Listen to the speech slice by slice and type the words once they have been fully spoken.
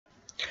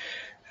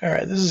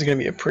Alright, this is going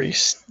to be a pretty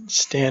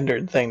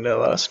standard thing that a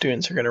lot of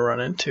students are going to run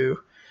into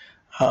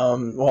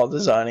while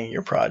designing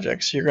your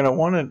projects. You're going to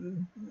want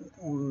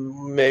to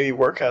maybe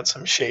work out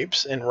some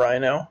shapes in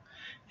Rhino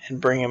and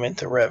bring them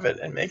into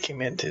Revit and make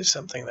them into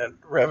something that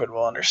Revit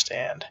will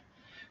understand.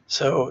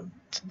 So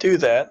to do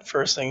that,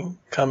 first thing,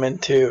 come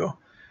into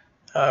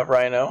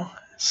Rhino,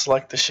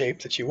 select the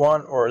shape that you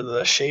want or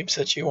the shapes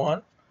that you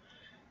want,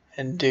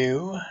 and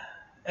do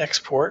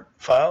export,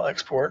 file,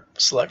 export,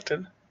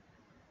 selected.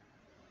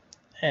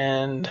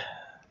 And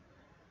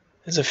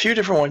there's a few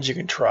different ones you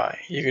can try.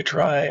 You could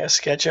try a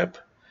SketchUp,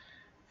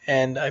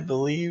 and I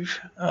believe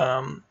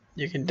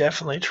you can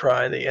definitely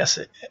try the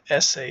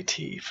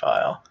SAT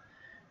file,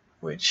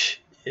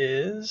 which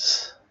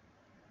is,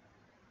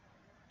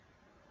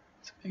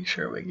 let's make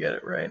sure we get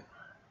it right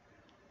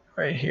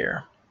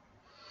here.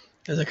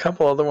 There's a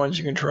couple other ones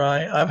you can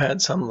try. I've had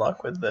some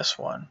luck with this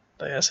one,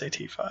 the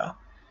SAT file.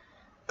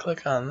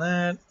 Click on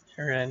that.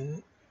 You're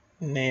going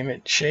to name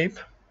it shape.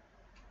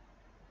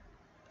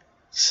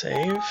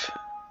 Save.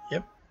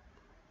 Yep.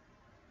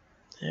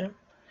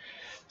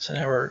 So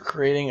now we're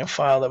creating a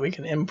file that we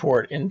can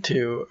import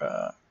into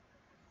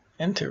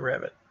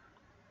Revit.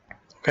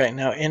 Okay,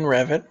 now in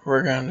Revit,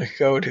 we're going to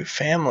go to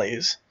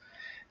families.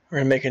 We're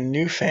going to make a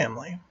new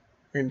family.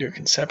 We're going to do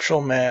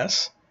conceptual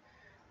mass.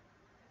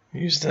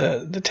 Use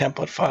the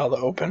template file to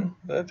open,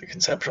 the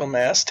conceptual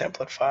mass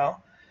template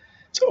file.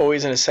 It's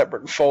always in a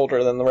separate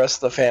folder than the rest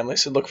of the family,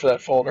 so look for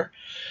that folder.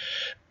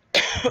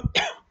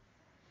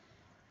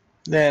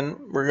 Then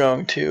we're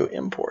going to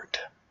import.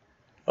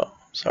 Oh,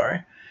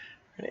 sorry.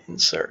 We're going to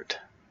insert.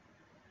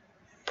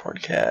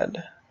 Import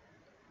CAD.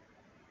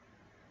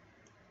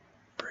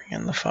 Bring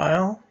in the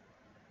file.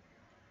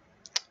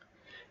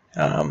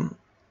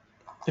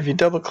 If you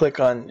double click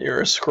on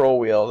your scroll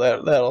wheel,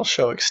 that'll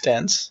show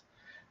extents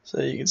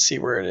so you can see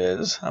where it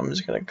is. I'm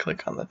just going to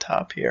click on the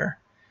top here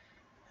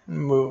and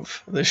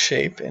move the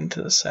shape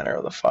into the center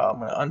of the file. I'm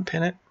going to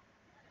unpin it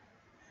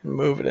and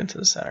move it into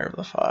the center of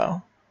the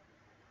file.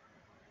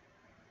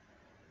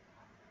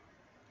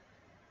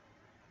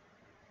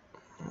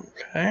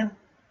 Okay.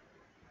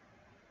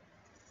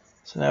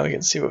 So now we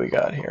can see what we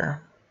got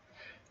here.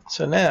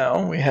 So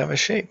now we have a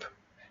shape.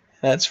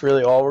 And that's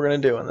really all we're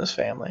going to do in this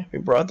family. We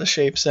brought the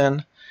shapes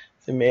in.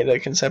 They made a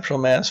conceptual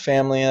mass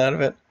family out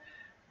of it.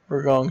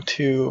 We're going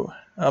to,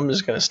 I'm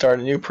just going to start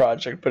a new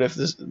project, but if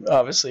this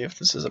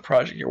is a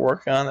project you're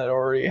working on that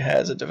already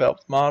has a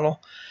developed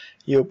model,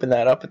 you open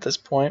that up at this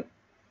point.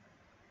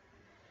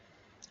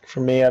 For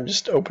me, I'm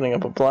just opening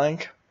up a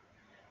blank.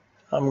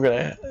 I'm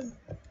going to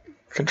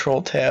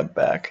Control Tab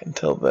back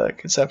until the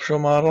conceptual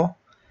model,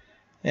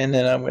 and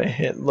then I'm going to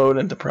hit load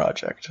into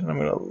project, and I'm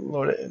going to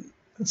load it in.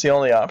 It's the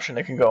only option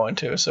it can go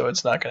into, so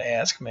it's not going to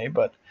ask me,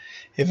 but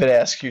if it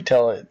asks you,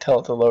 tell it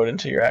to load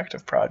into your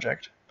active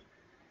project.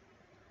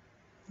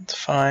 It's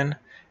fine. It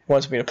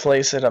wants me to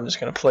place it. I'm just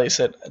going to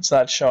place it. It's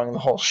not showing the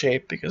whole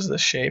shape because of the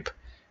shape.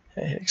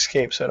 I hit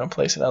escape so I don't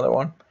place another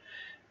one.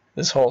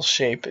 This whole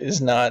shape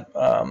is not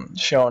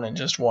shown in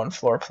just one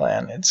floor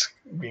plan. It's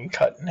being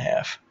cut in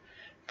half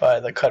by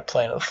the cut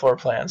plane of the floor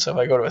plan. So if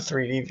I go to a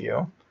 3D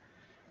view,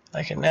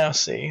 I can now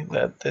see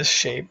that this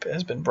shape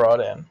has been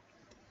brought in.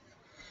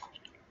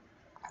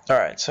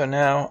 Alright, so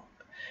now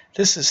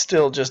this is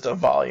still just a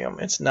volume.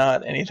 It's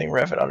not anything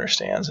Revit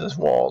understands as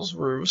walls,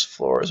 roofs,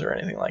 floors, or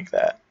anything like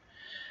that.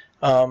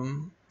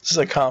 This is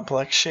a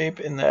complex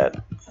shape in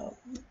that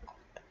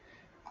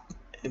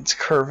it's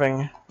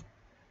curving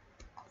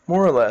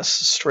more or less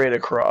straight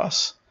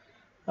across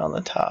on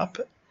the top.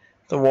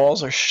 The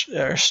walls are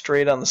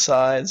straight on the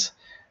sides,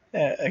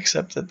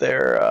 except that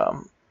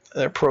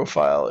their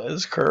profile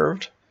is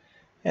curved,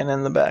 and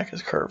then the back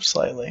is curved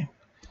slightly.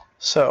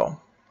 So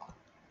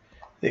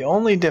the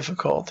only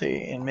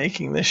difficulty in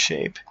making this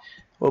shape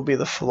will be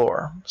the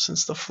floor.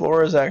 Since the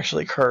floor is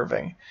actually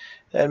curving,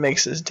 that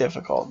makes this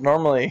difficult.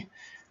 Normally,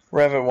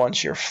 Revit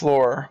wants your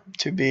floor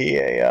to be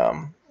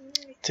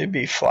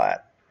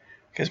flat,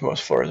 because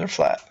most floors are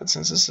flat. But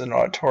since this is an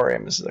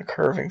auditorium, this is a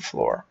curving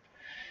floor.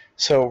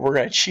 So we're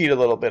going to cheat a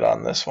little bit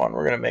on this one.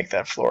 We're going to make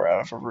that floor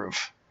out of a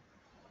roof.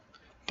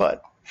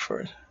 But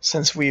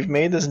since we've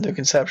made this into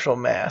conceptual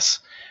mass,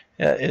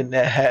 it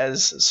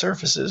has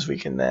surfaces we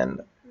can then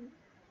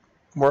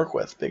work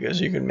with, because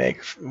you can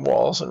make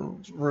walls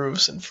and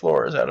roofs and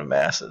floors out of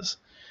masses.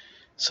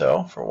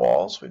 So for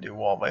walls, we do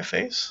wall by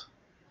face,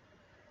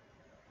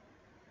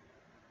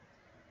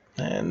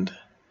 and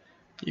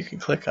you can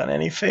click on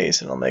any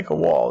face and it'll make a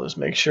wall. Just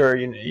make sure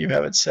you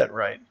have it set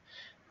right.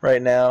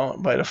 Right now,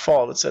 by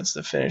default, it sets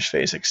the finished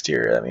face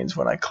exterior. That means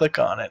when I click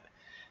on it,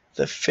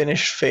 the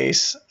finished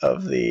face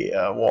of the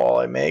wall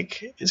I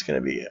make is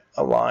going to be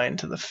aligned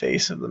to the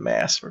face of the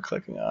mass we're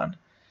clicking on.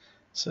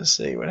 So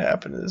see what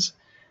happened is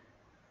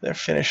their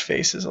finished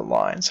face is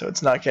aligned, so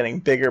it's not getting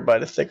bigger by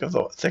the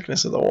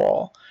thickness of the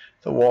wall.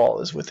 The wall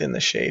is within the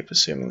shape,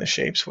 assuming the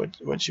shape's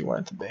what you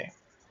want it to be.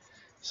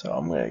 So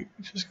I'm going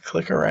to just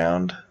click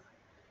around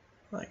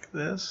like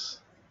this.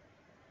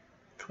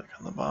 Click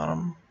on the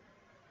bottom.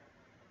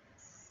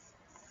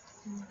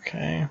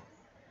 Okay.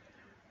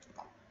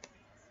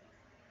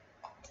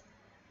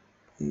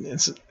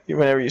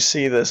 whenever you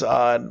see this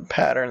odd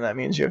pattern, that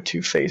means you have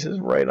two faces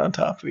right on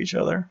top of each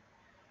other.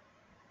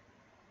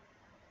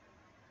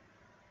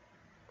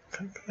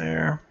 Click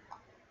there.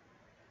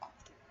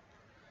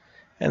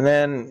 And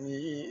then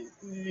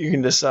you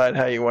can decide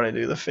how you want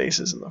to do the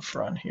faces in the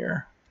front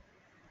here.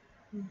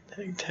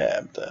 Hit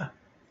tab to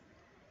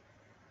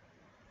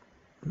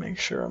make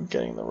sure I'm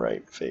getting the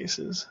right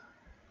faces.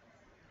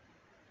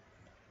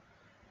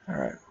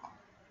 Alright.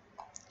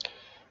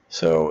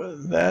 So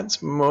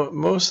that's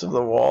most of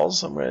the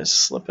walls. I'm going to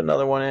slip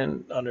another one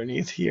in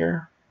underneath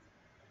here.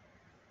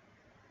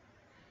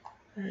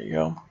 There you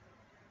go.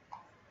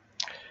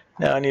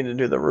 Now I need to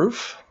do the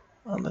roof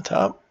on the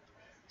top.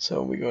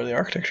 So we go to the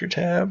Architecture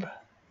tab.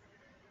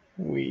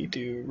 We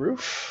do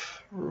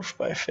roof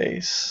by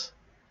face.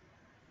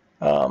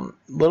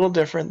 Little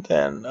different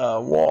than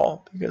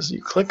wall, because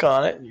you click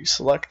on it, you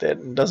select it,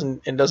 and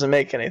it doesn't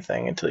make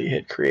anything until you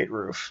hit Create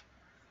Roof.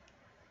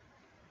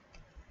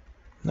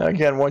 Now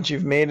again, once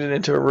you've made it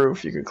into a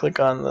roof, you can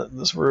click on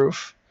this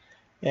roof,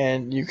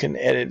 and you can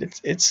edit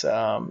its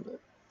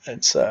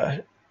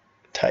type,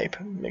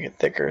 make it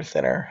thicker,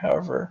 thinner,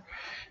 however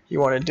you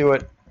want to do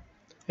it.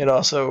 It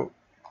also,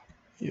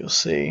 you'll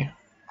see,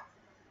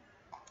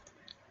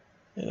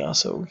 it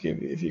also will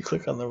give you, if you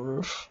click on the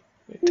roof,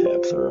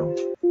 tab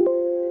through,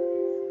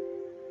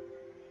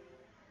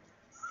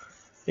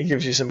 it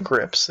gives you some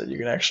grips that you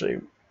can actually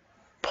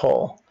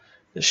pull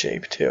the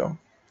shape to.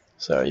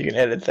 So you can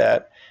edit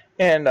that.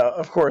 And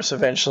of course,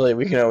 eventually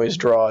we can always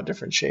draw a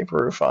different shape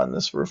roof on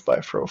this roof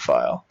by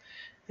profile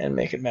and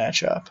make it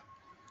match up.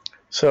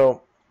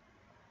 So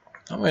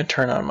I'm going to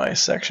turn on my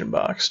section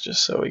box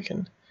just so we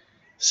can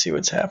see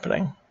what's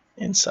happening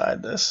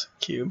inside this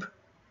cube.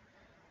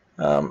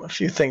 A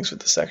few things with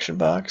the section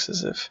box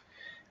is if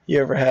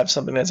you ever have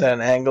something that's at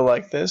an angle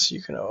like this,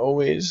 you can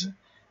always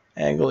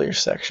angle your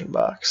section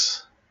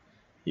box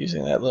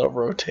using that little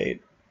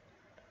rotate.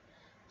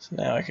 So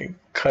now I can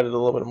cut it a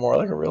little bit more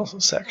like a real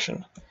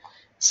section.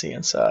 See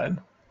inside.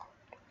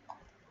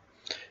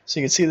 So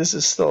you can see this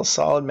is still a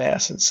solid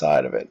mass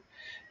inside of it.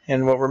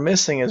 And what we're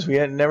missing is we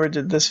never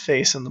did this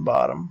face on the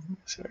bottom.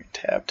 So we can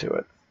tab to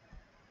it.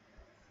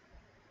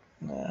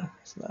 Nah,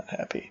 it's not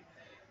happy.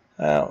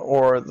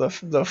 Or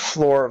the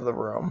floor of the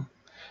room.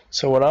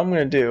 So what I'm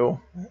going to do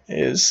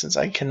is, since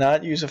I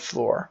cannot use a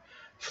floor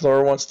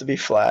wants to be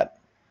flat,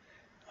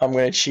 I'm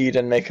going to cheat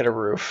and make it a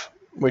roof,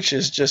 which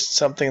is just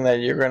something that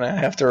you're going to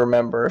have to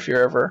remember if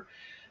you're ever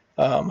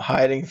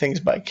hiding things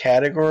by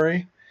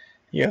category.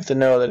 You have to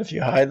know that if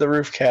you hide the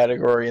roof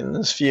category in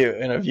this view,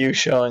 in a view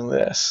showing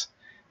this,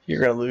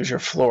 you're going to lose your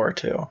floor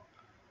too.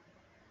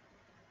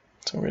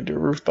 So I'm going to do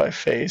roof by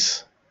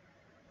face.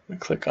 I'm going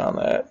to click on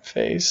that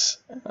face,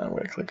 and I'm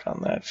going to click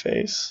on that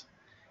face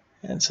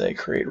and say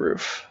Create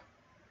Roof.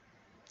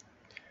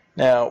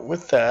 Now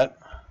with that,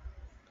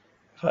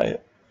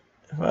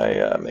 if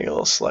I make a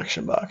little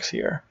selection box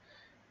here,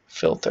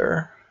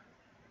 filter,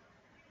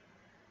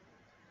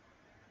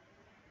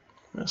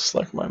 I'm going to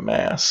select my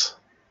mass,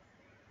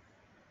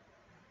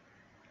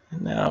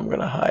 and now I'm going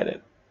to hide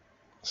it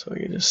so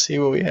we can just see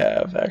what we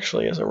have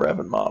actually as a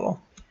Revit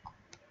model.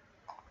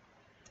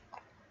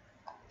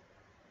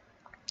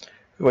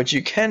 What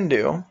you can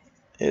do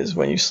is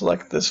when you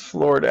select this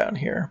floor down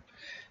here,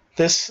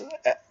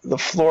 the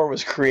floor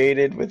was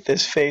created with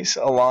this face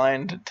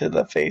aligned to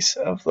the face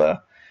of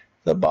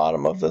the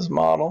bottom of this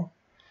model,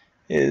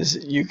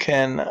 is you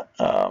can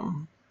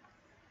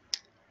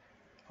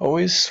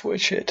always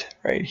switch it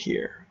right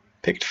here,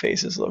 picked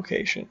faces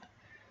location.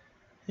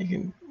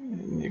 You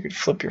could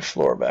flip your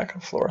floor back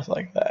and forth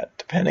like that,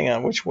 depending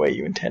on which way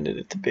you intended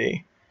it to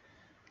be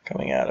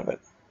coming out of it.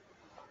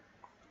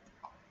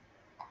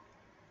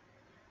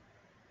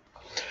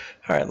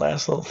 Alright,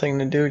 last little thing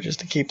to do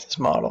just to keep this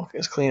model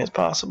as clean as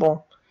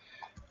possible.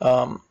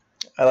 I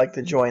like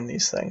to join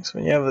these things.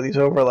 When you have these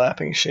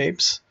overlapping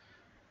shapes,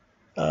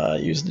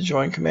 use the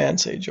join command,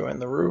 say join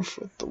the roof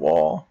with the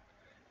wall,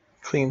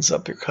 cleans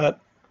up your cut.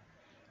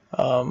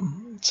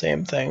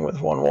 Same thing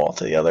with one wall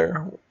to the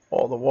other,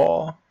 wall to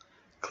wall,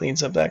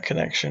 cleans up that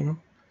connection.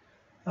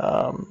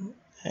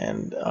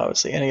 And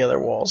obviously any other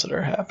walls that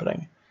are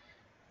happening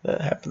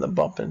that happen to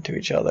bump into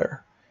each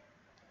other.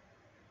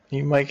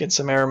 You might get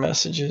some error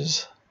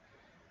messages,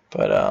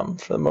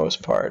 but for the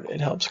most part it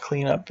helps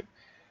clean up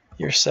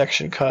your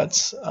section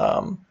cuts.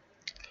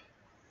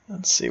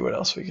 Let's see what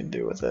else we can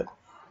do with it.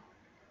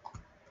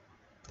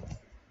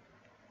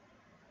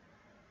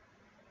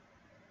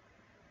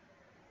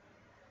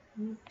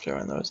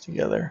 Join those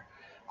together.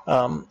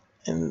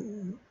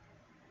 In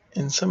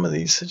some of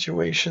these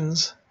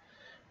situations,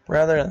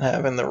 rather than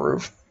having the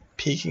roof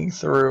peeking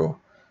through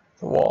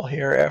the wall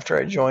here after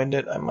I joined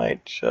it, I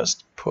might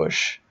just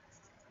push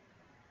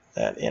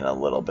that in a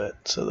little bit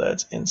so that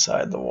it's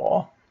inside the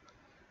wall.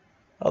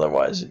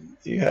 Otherwise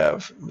you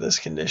have this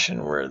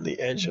condition where the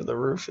edge of the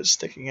roof is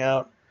sticking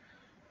out.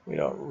 We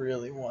don't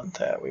really want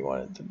that. We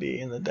want it to be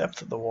in the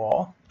depth of the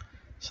wall,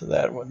 so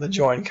that when the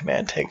join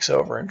command takes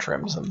over and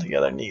trims them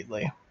together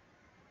neatly.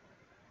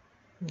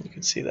 You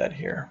can see that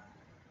here.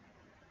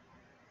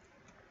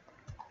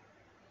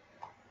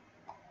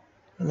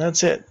 And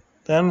that's it.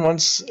 Then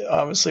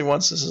obviously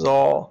once this is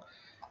all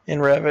in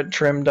Revit,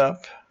 trimmed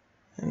up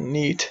and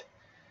neat,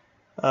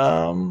 it's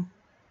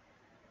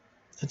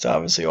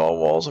obviously all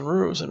walls and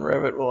roofs, and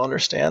Revit will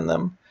understand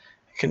them.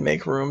 It can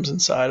make rooms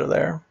inside of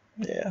there.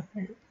 Yeah,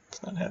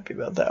 it's not happy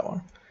about that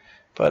one.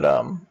 But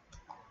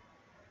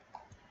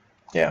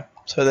yeah.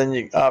 So then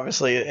you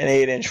obviously an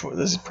 8-inch.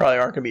 This probably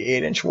aren't going to be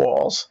 8-inch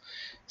walls.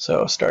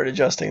 So start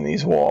adjusting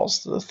these walls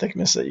to the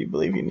thickness that you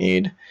believe you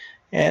need,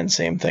 and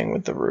same thing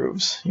with the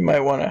roofs. You might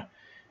want to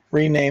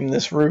rename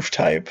this roof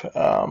type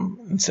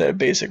instead of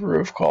basic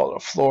roof, call it a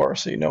floor,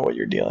 so you know what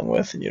you're dealing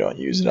with and you don't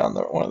use it on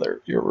one of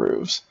your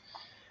roofs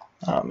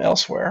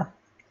elsewhere,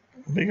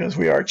 because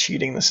we are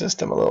cheating the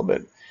system a little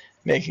bit,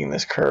 making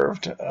this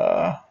curved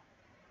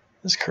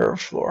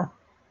floor.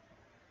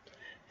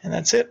 And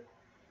that's it.